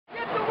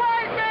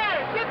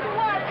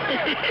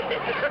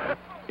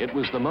It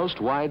was the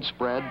most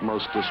widespread,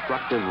 most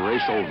destructive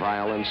racial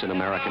violence in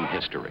American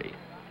history.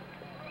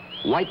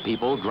 White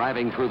people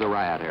driving through the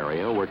riot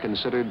area were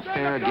considered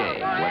fair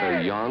game,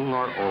 whether young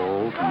or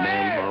old,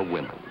 men or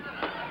women.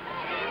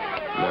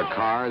 Their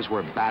cars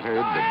were battered,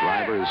 the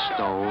drivers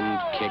stoned,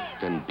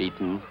 kicked, and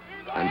beaten,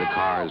 and the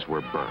cars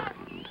were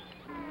burned.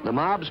 The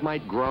mobs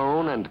might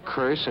groan and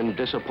curse in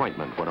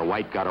disappointment when a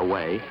white got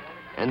away,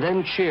 and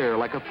then cheer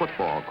like a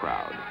football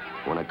crowd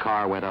when a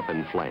car went up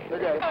in flames.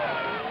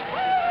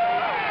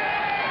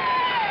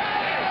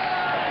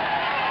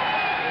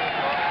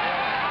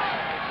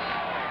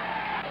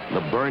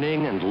 The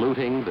burning and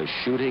looting, the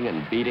shooting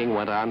and beating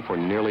went on for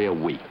nearly a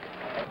week.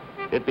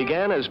 It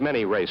began, as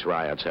many race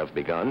riots have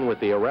begun, with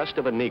the arrest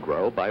of a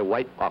Negro by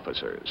white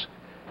officers,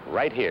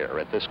 right here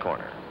at this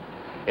corner.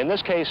 In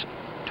this case,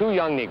 2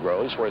 young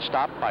Negroes were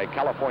stopped by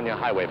California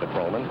highway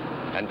patrolmen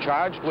and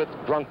charged with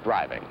drunk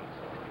driving.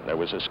 There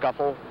was a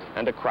scuffle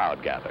and a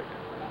crowd gathered.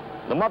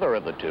 The mother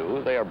of the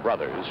 2, they are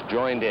brothers,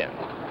 joined in,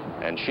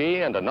 and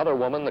she and another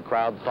woman the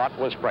crowd thought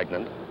was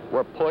pregnant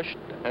were pushed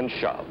and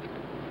shoved.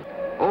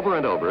 Over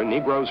and over,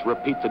 Negroes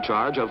repeat the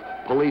charge of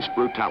police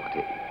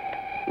brutality.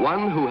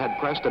 One who had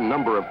pressed a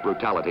number of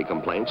brutality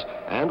complaints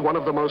and one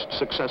of the most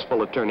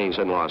successful attorneys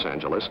in Los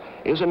Angeles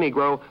is a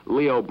Negro,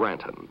 Leo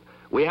Branton.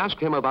 We asked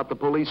him about the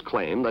police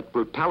claim that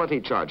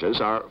brutality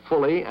charges are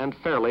fully and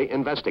fairly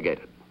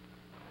investigated.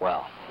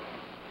 Well,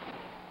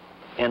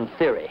 in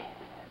theory,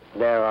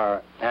 there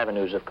are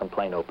avenues of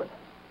complaint open,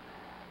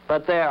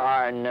 but there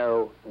are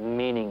no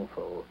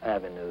meaningful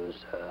avenues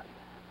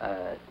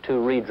to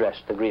redress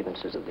the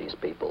grievances of these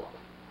people.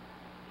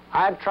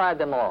 I've tried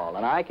them all,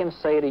 and I can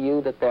say to you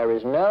that there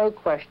is no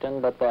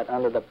question but that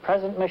under the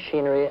present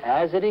machinery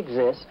as it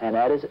exists and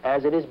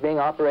as it is being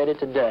operated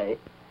today,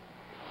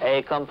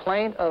 a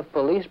complaint of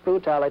police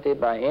brutality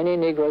by any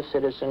Negro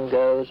citizen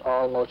goes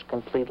almost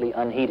completely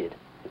unheeded.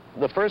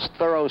 The first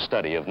thorough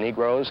study of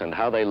Negroes and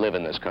how they live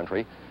in this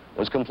country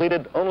was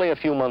completed only a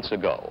few months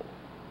ago.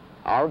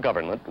 Our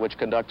government, which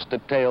conducts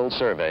detailed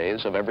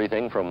surveys of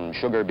everything from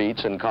sugar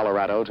beets in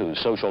Colorado to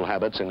social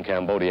habits in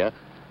Cambodia,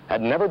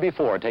 had never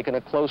before taken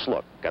a close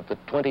look at the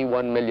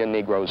 21 million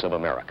Negroes of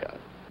America.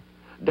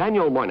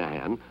 Daniel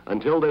Moynihan,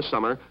 until this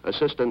summer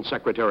Assistant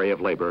Secretary of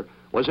Labor,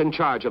 was in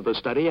charge of the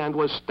study and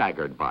was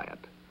staggered by it.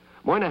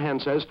 Moynihan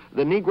says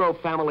the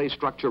Negro family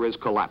structure is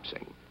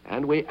collapsing,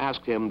 and we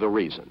asked him the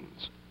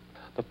reasons.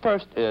 The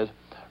first is,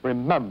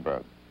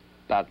 remember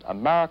that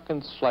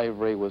American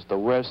slavery was the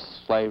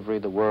worst slavery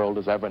the world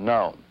has ever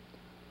known.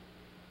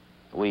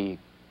 We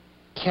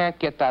can't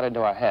get that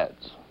into our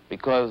heads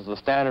because the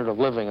standard of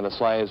living of the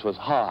slaves was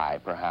high,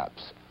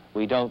 perhaps.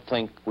 We don't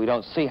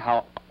see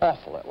how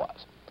awful it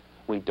was.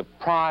 We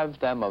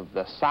deprived them of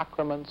the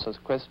sacraments as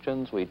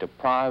Christians. We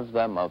deprived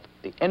them of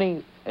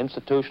any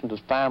institutions as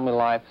family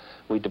life.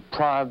 We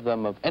deprived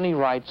them of any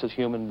rights as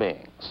human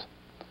beings.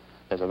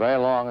 There's a very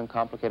long and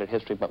complicated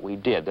history, but we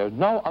did. There's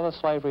no other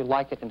slavery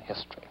like it in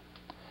history.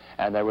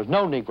 And there was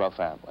no Negro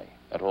family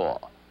at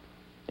all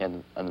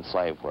in the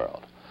slave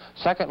world.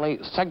 Secondly,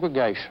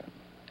 segregation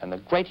and the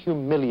great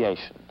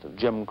humiliations of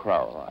Jim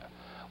Crow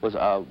was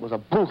a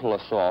brutal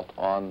assault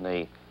on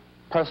the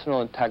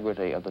personal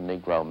integrity of the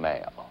Negro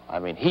male. I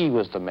mean, he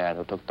was the man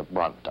who took the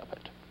brunt of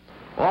it.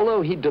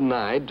 Although he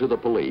denied to the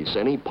police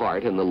any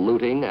part in the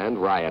looting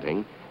and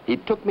rioting, he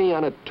took me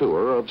on a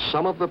tour of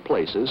some of the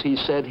places he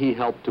said he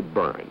helped to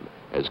burn,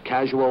 as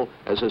casual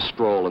as a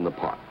stroll in the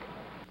park.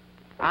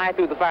 I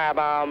threw the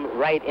firebomb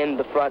right in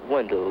the front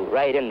window,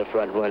 right in the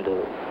front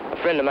window.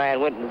 A friend of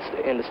mine went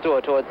in the store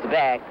towards the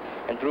back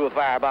and threw a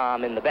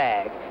firebomb in the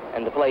back,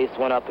 and the place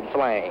went up in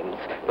flames.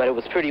 But it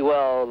was pretty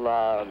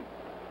well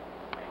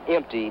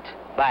emptied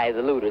by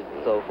the looters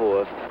and so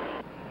forth.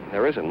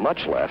 There isn't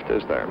much left,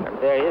 is there?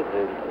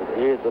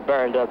 There is a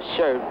burned up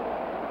shirt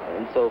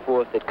and so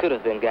forth that could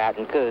have been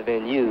gotten, could have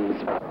been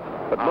used.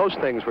 But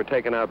most things were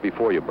taken out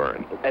before you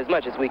burned. As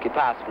much as we could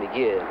possibly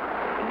give.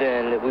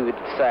 Then we would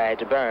decide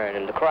to burn,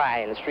 and the cry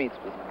in the streets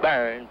was,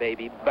 "Burn,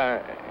 baby,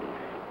 burn."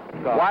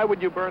 Why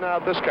would you burn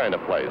out this kind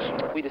of place?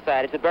 We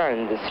decided to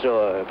burn this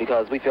store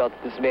because we felt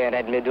this man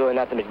hadn't been doing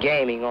nothing but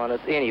gaming on us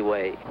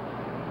anyway.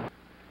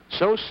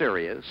 So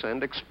serious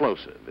and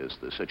explosive is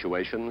the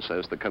situation,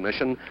 says the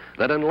commission,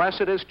 that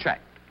unless it is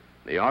checked,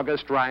 the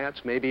August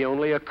riots may be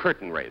only a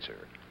curtain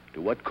raiser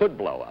to what could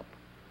blow up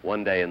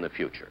one day in the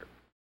future.